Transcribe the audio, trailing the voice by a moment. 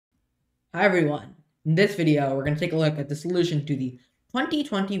Hi everyone. In this video, we're going to take a look at the solution to the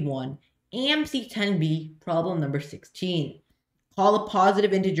 2021 AMC 10B problem number 16. Call a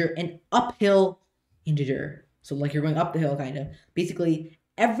positive integer an uphill integer. So like you're going up the hill, kind of. Basically,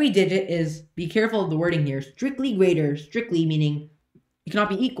 every digit is, be careful of the wording here, strictly greater, strictly meaning it cannot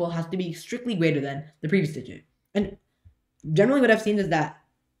be equal, has to be strictly greater than the previous digit. And generally what I've seen is that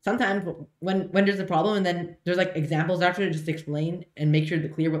sometimes when there's a problem and then there's like examples after it just to explain and make sure to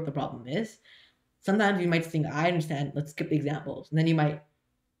clear what the problem is, sometimes you might think, I understand, let's skip the examples. And then you might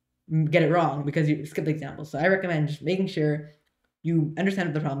get it wrong because you skip the examples. So I recommend just making sure you understand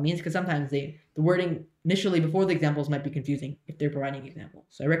what the problem means, because sometimes the wording initially before the examples might be confusing if they're providing examples.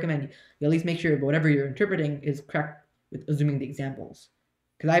 So I recommend you at least make sure whatever you're interpreting is correct with assuming the examples,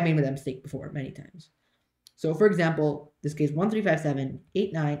 because I've made that mistake before many times. So for example, this case 1, 3, 5, 7,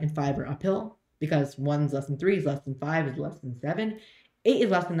 8, 9, and 5 are uphill because 1 is less than 3 is less than 5 is less than 7. 8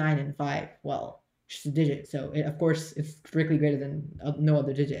 is less than 9 and 5, well, just a digit. So of course it's strictly greater than no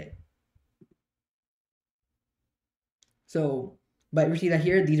other digit. So, but we see that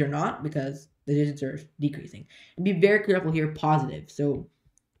here these are not because the digits are decreasing. And be very careful here, positive. So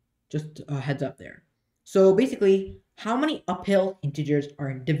just a heads up there. So basically, how many uphill integers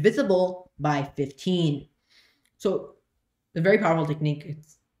are divisible by 15? So the very powerful technique,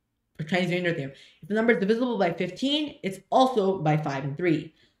 it's for Chinese remainder theorem. If the number is divisible by 15, it's also by 5 and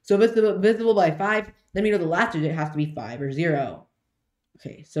 3. So if it's divisible by 5, then we know the last digit has to be 5 or 0.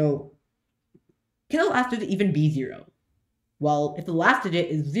 Okay, so can the last digit even be 0? Well, if the last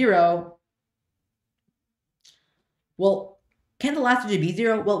digit is 0, well, can the last digit be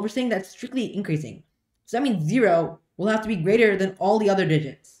 0? Well, we're saying that's strictly increasing. So that means 0 will have to be greater than all the other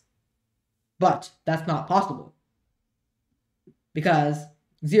digits. But that's not possible, because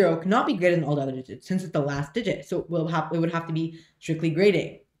 0 cannot be greater than all the other digits since it's the last digit. So it would have to be strictly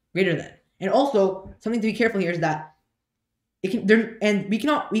greater than. And also, something to be careful here is that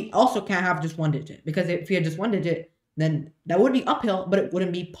we also can't have just one digit, because if we had just one digit, then that would be uphill, but it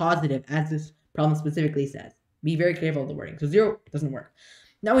wouldn't be positive, as this problem specifically says. Be very careful of the wording. So 0 doesn't work.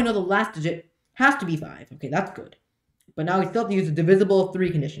 Now we know the last digit has to be 5. Okay, that's good. But now we still have to use the divisible of 3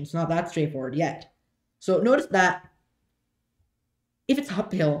 condition. It's not that straightforward yet. So notice that if it's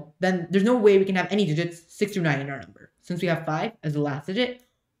uphill, then there's no way we can have any digits 6 through 9 in our number. Since we have 5 as the last digit,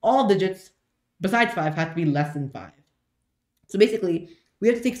 all digits besides 5 have to be less than 5. So basically, we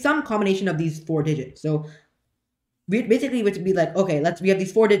have to take some combination of these 4 digits. So we basically would be like, okay, we have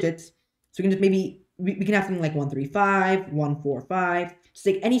these 4 digits. So we can just maybe, we can have something like 1, 3, 5, 1, 4, 5. Just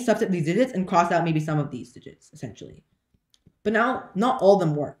take any subset of these digits and cross out maybe some of these digits, essentially. But now, not all of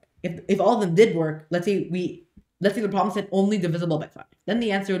them work. If all of them did work, let's say the problem said only divisible by 5. Then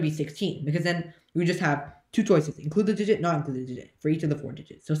the answer would be 16, because then we would just have 2 choices: include the digit, not include the digit, for each of the 4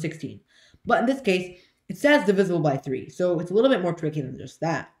 digits, so 16. But in this case, it says divisible by 3, so it's a little bit more tricky than just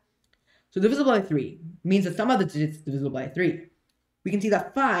that. So divisible by 3 means the sum of the digits is divisible by 3. We can see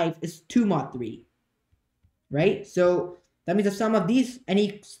that 5 is 2 mod 3, right? So that means the sum of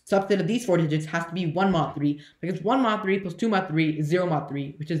any subset of these 4 digits has to be 1 mod 3, because 1 mod 3 plus 2 mod 3 is 0 mod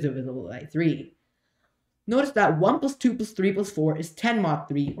 3, which is divisible by 3. Notice that 1 plus 2 plus 3 plus 4 is 10 mod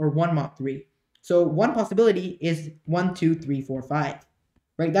 3, or 1 mod 3. So one possibility is 1, 2, 3, 4, 5.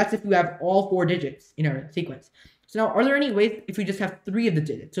 Right? That's if we have all 4 digits in our sequence. So now, are there any ways if we just have 3 of the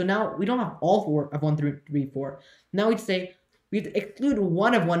digits? So now we don't have all 4 of 1, 3, 4. Now we'd say we have to exclude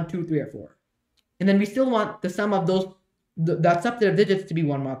 1 of 1, 2, 3, or 4. And then we still want the sum of that subset of digits to be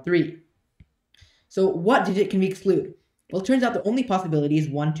 1 mod 3. So what digit can we exclude? Well, it turns out the only possibility is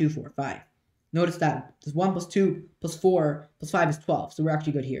 1, 2, 4, 5. Notice that 1 plus 2 plus 4 plus 5 is 12. So we're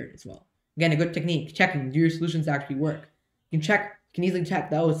actually good here as well. Again, a good technique, checking, do your solutions actually work? You can easily check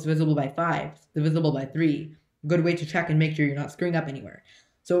that it's divisible by 5, divisible by 3. Good way to check and make sure you're not screwing up anywhere.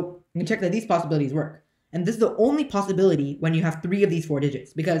 So you can check that these possibilities work. And this is the only possibility when you have 3 of these 4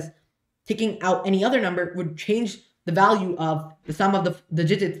 digits, because taking out any other number would change the value of the sum of the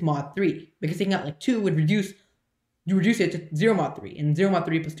digits mod 3. Because taking out like 2 would reduce it to 0 mod 3. And 0 mod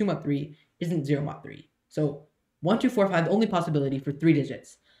 3 plus 2 mod 3 isn't 0 mod 3. So 1, 2, 4, 5, the only possibility for 3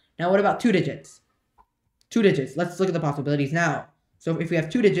 digits. Now what about 2 digits? 2 digits. Let's look at the possibilities now. So if we have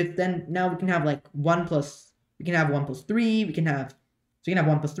 2 digits, then now we can have like 1 plus 3, we can have 1 plus 3,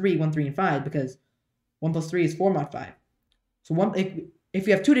 1, 3, and 5, because 1 plus 3 is 4 mod 5. So if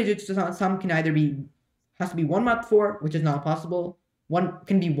we have 2 digits, the sum can either has to be 1 mod 4, which is not possible.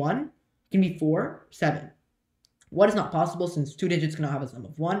 Can be 4, 7. What is not possible, since 2 digits cannot have a sum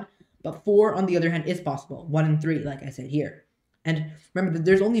of 1, but 4 on the other hand is possible, 1 and 3, like I said here. And remember that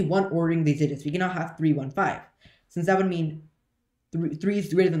there's only one ordering these digits. We cannot have 3, 1, 5, since that would mean 3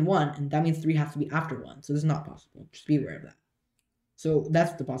 is greater than 1, and that means 3 has to be after 1. So this is not possible. Just be aware of that. So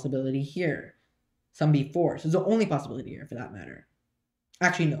that's the possibility here. Sum be 4. So it's the only possibility here for that matter.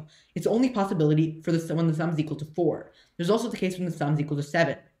 Actually, no. It's the only possibility for when the sum is equal to 4. There's also the case when the sum is equal to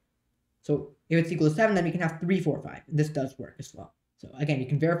 7. So if it's equal to 7, then we can have 3, 4, 5. And this does work as well. So again, you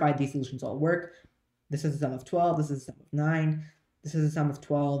can verify these solutions all work. This is the sum of 12. This is the sum of 9. This is the sum of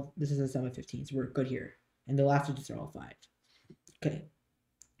 12. This is the sum of 15. So we're good here. And the last digits are all 5. Okay.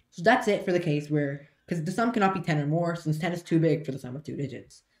 So that's it for the case where, because the sum cannot be 10 or more, since 10 is too big for the sum of 2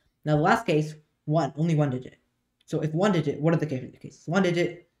 digits. Now the last case, only 1 digit. So if 1 digit, what are the cases? 1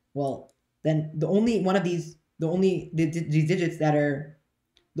 digit, well, then the only of these digits that are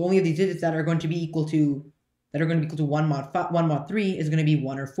going to be equal to 1 mod 3 is going to be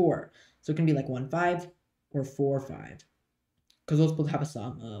 1 or 4. So it can be like 1, 5 or 4, 5. Because those both have a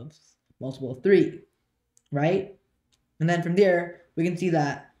sum of multiple of 3, right? And then from there, we can see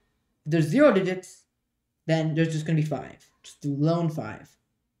that if there's 0 digits, then there's just going to be 5. Just do lone 5.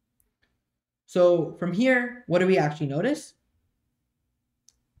 So from here, what do we actually notice?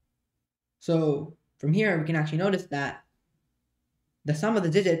 So from here, we can actually notice that the sum of the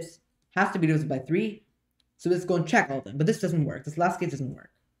digits has to be divisible by 3. So let's go and check all of them. But this doesn't work. This last case doesn't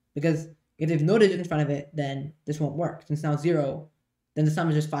work. Because if there's no digit in front of it, then this won't work. Since now 0, then the sum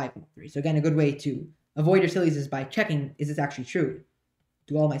is just 5 mod 3. So again, a good way to avoid your sillies is by checking, is this actually true?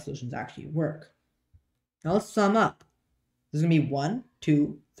 Do all my solutions actually work? Now let's sum up. There's going to be 1,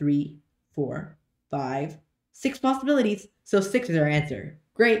 2, 3, 4, 5, 6 possibilities. So 6 is our answer.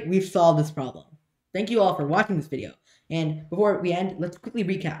 Great, we've solved this problem. Thank you all for watching this video. And before we end, let's quickly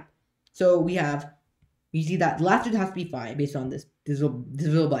recap. So we see that the last digit has to be 5 based on this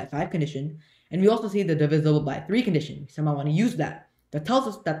divisible by 5 condition. And we also see the divisible by 3 condition. We somehow want to use that. That tells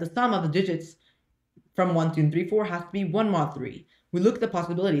us that the sum of the digits from 1, 2, and 3, 4 has to be 1 mod 3. We look at the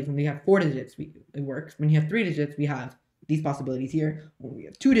possibilities. When we have 4 digits, it works. When you have 3 digits, we have these possibilities here. When we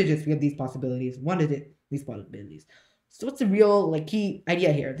have 2 digits, we have these possibilities. 1 digit, these possibilities. So what's the real key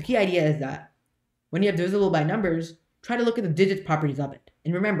idea here? The key idea is that when you have divisible by numbers, try to look at the digits properties of it.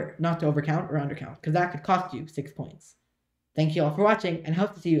 And remember not to overcount or undercount, because that could cost you 6 points. Thank you all for watching, and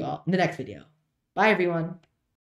hope to see you all in the next video. Bye everyone!